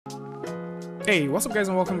Hey, what's up guys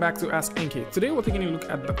and welcome back to askNK. Today we're taking a look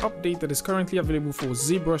at the update that is currently available for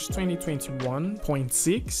ZBRUSH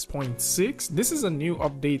 2021.6.6. This is a new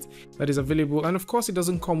update that is available, and of course it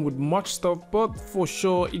doesn't come with much stuff, but for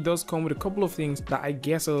sure it does come with a couple of things that I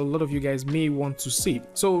guess a lot of you guys may want to see.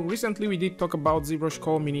 So recently we did talk about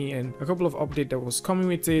ZBrushCoreMini and a couple of updates that was coming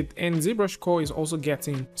with it, and ZBrushCore is also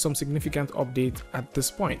getting some significant update at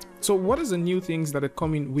this point. So what is the new things that are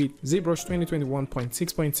coming with ZBRUSH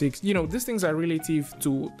 2021.6.6? You know, these things are relative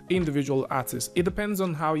to individual artists. It depends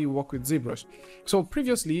on how you work with ZBrush. So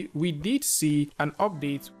previously we did see an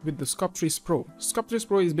update with the Sculptris Pro. Sculptris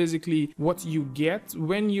Pro is basically what you get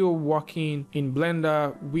when you're working in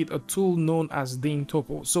Blender with a tool known as Dane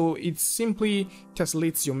Topo. So it simply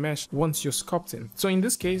tessellates your mesh once you're sculpting. So in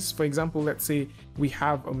this case, for example, let's say we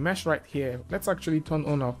have a mesh right here. Let's actually turn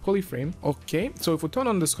on our polyframe. Okay, so if we turn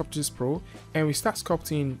on the Sculptris Pro and we start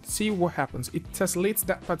sculpting, see what happens. It tessellates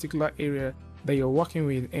that particular area that you're working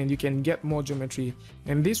with, and you can get more geometry,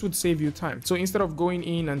 and this would save you time. So instead of going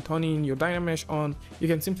in and turning your Dynamesh on, you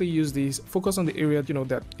can simply use this, focus on the area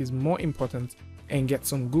that is more important, and get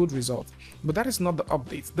some good results. But that is not the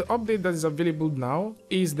update. The update that is available now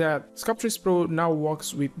is that Sculptris Pro now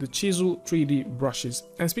works with the Chisel 3D brushes.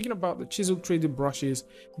 And speaking about the Chisel 3D brushes,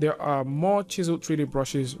 there are more Chisel 3D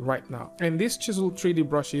brushes right now. And these Chisel 3D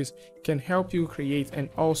brushes can help you create and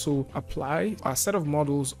also apply a set of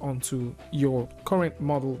models onto your current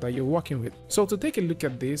model that you're working with. So to take a look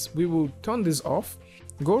at this, we will turn this off,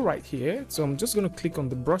 go right here. So I'm just going to click on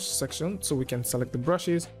the brush section so we can select the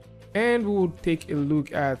brushes, and we will take a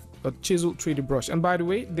look at a Chisel 3D brush. And by the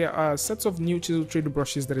way, there are sets of new Chisel 3D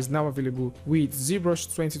brushes that is now available with ZBrush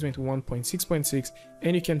 2021.6.6,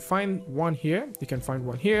 and you can find one here, you can find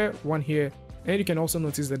one here, and you can also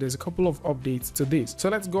notice that there's a couple of updates to this. So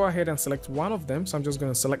let's go ahead and select one of them. So I'm just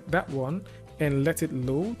going to select that one and let it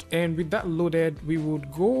load, and with that loaded, we would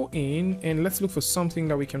go in and let's look for something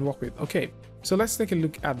that we can work with. Okay, so let's take a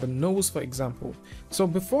look at the nose, for example. So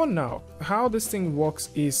before now, how this thing works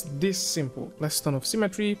is this simple. Let's turn off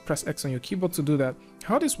symmetry, press X on your keyboard to do that.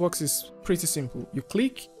 How this works is pretty simple. You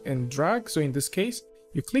click and drag. So in this case,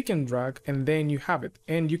 you click and drag, and then you have it,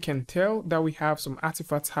 and you can tell that we have some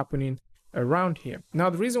artifacts happening around here. Now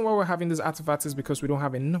the reason why we're having these artifacts is because we don't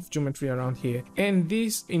have enough geometry around here, and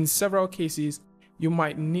this, in several cases, you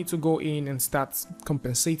might need to go in and start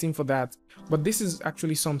compensating for that, but this is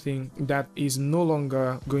actually something that is no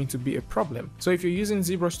longer going to be a problem. So if you're using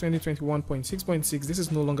ZBrush 2021.6.6, this is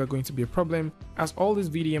no longer going to be a problem, as all these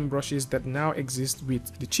VDM brushes that now exist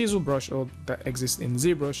with the Chisel brush, or that exist in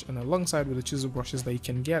ZBrush, and alongside with the Chisel brushes that you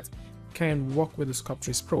can get, can work with the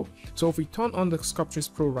Sculptris Pro. So if we turn on the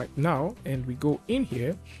Sculptris Pro right now and we go in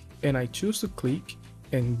here and I choose to click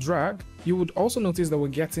and drag, you would also notice that we're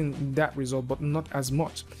getting that result, but not as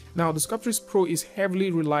much. Now the Sculptris Pro is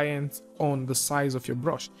heavily reliant on the size of your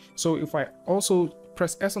brush. So if I also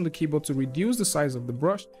press S on the keyboard to reduce the size of the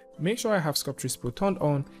brush, make sure I have Sculptris Pro turned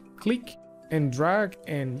on, click and drag,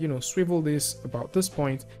 and swivel this about this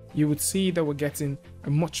point, you would see that we're getting a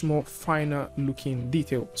much more finer looking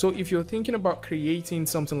detail. So if you're thinking about creating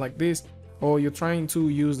something like this, or you're trying to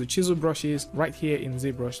use the chisel brushes right here in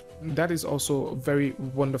ZBrush, that is also a very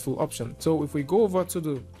wonderful option. So if we go over to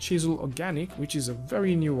the Chisel Organic, which is a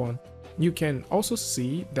very new one, you can also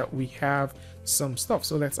see that we have some stuff.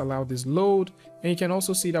 So let's allow this load, and you can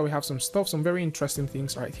also see that we have some stuff, some very interesting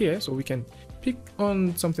things right here. So we can pick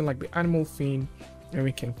on something like the animal theme, and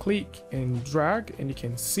we can click and drag, and you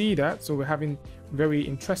can see that. So we're having very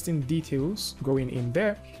interesting details going in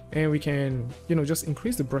there, and we can just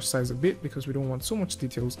increase the brush size a bit because we don't want so much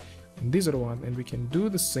details. And these are the one, and we can do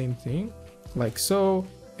the same thing like so,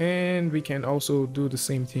 and we can also do the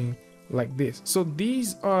same thing like this. So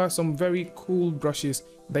these are some very cool brushes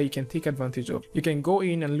that you can take advantage of. You can go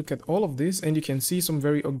in and look at all of this, and you can see some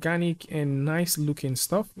very organic and nice looking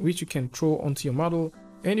stuff which you can throw onto your model.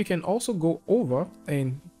 And you can also go over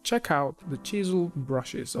and check out the chisel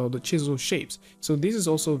brushes, or the chisel shapes. So this is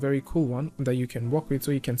also a very cool one that you can work with.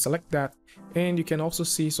 So you can select that, and you can also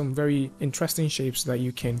see some very interesting shapes that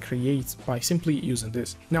you can create by simply using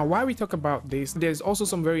this. Now, while we talk about this, there's also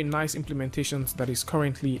some very nice implementations that is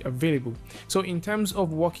currently available. So in terms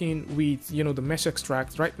of working with the mesh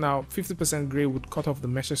extract, right now 50% gray would cut off the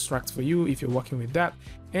mesh extract for you if you're working with that.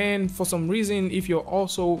 And for some reason, if you're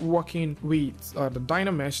also working with the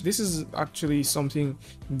Dynamesh, this is actually something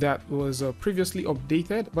that was previously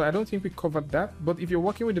updated, but I don't think we covered that. But if you're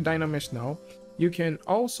working with the Dynamesh now, you can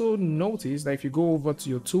also notice that if you go over to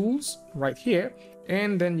your tools right here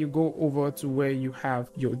and then you go over to where you have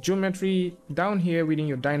your geometry. Down here within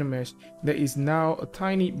your Dynamesh, there is now a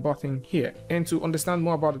tiny button here, and to understand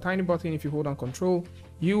more about the tiny button, if you hold on Control,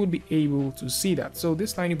 you will be able to see that. So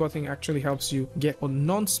this tiny button actually helps you get a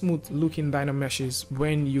non-smooth looking Dynameshes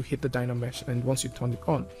when you hit the Dynamesh and once you turn it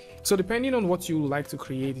on. So depending on what you like to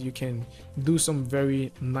create, you can do some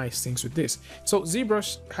very nice things with this. So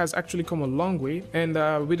ZBrush has actually come a long way, and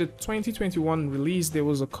with the 2021 release, there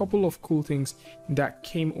was a couple of cool things that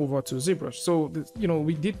came over to ZBrush. So you know,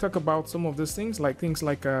 we did talk about some of those things like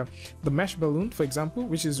the mesh balloon, for example,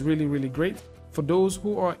 which is really great. For those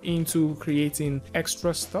who are into creating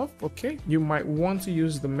extra stuff, okay, you might want to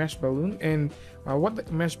use the mesh balloon. And what the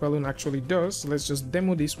mesh balloon actually does, let's just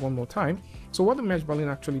demo this one more time. So what the mesh balloon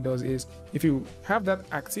actually does is, if you have that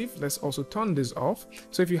active, let's also turn this off.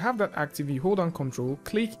 So if you have that active, you hold on Control,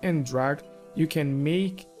 click and drag, you can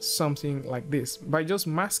make something like this. By just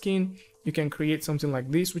masking, you can create something like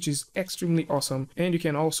this, which is extremely awesome. And you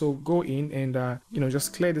can also go in and you know,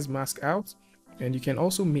 just clear this mask out, and you can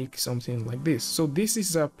also make something like this. So this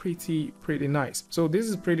is pretty nice. So this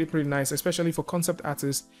is pretty nice, especially for concept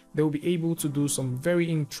artists. They will be able to do some very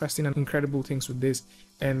interesting and incredible things with this,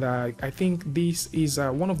 and I think this is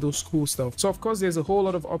one of those cool stuff. So of course, there's a whole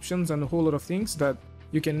lot of options and a whole lot of things that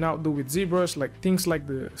you can now do with ZBrush, like things like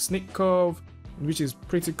the snake curve, which is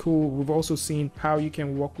pretty cool. We've also seen how you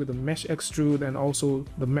can work with the mesh extrude and also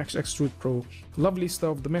the mesh extrude pro. Lovely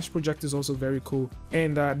stuff. The mesh project is also very cool,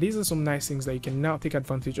 and these are some nice things that you can now take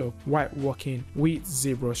advantage of while working with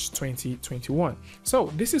ZBrush 2021.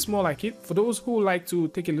 So this is more like it. For those who like to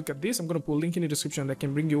take a look at this, I'm going to put a link in the description that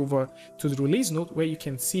can bring you over to the release note, where you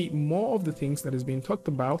can see more of the things that is being talked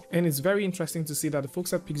about. And it's very interesting to see that the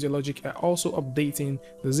folks at Pixologic are also updating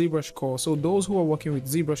the ZBrush Core. So those who are working with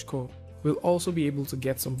ZBrush Core will also be able to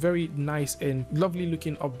get some very nice and lovely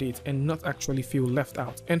looking updates and not actually feel left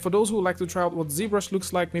out. And for those who like to try out what ZBrush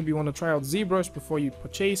looks like, maybe you want to try out ZBrush before you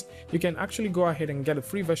purchase, you can actually go ahead and get a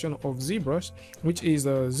free version of ZBrush, which is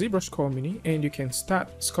the ZBrushCoreMini, and you can start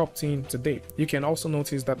sculpting today. You can also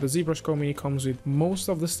notice that the ZBrushCoreMini comes with most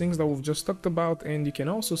of the things that we've just talked about, and you can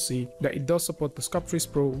also see that it does support the Sculptris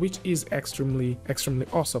Pro, which is extremely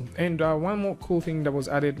awesome. And one more cool thing that was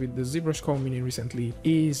added with the ZBrushCoreMini recently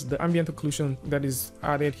is the Ambient Occlusion that is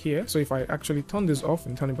added here. So if I actually turn this off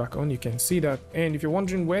and turn it back on, you can see that. And if you're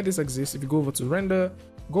wondering where this exists, if you go over to render,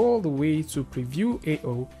 go all the way to preview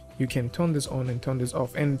AO, you can turn this on and turn this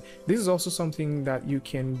off. And this is also something that you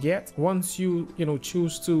can get once you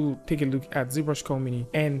choose to take a look at ZBrushCoreMini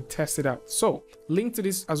and test it out. So link to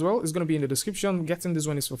this as well is going to be in the description. Getting this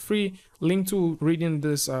one is for free. Link to reading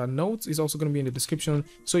this notes is also going to be in the description,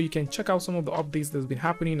 so you can check out some of the updates that's been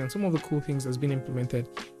happening and some of the cool things that's been implemented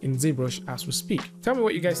in ZBrush as we speak. Tell me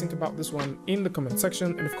what you guys think about this one in the comment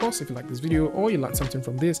section, and of course, if you like this video or you learned something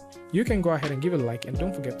from this, you can go ahead and give it a like, and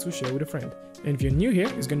don't forget to share with a friend. And if you're new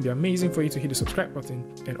here, it's going to be amazing for you to hit the subscribe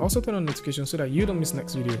button and also turn on notifications so that you don't miss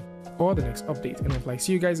next video or the next update. And I'll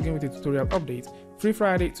see you guys again with a tutorial update, Free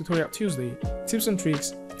Friday, Tutorial Tuesday, tips and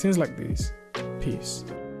tricks, things like this. Peace.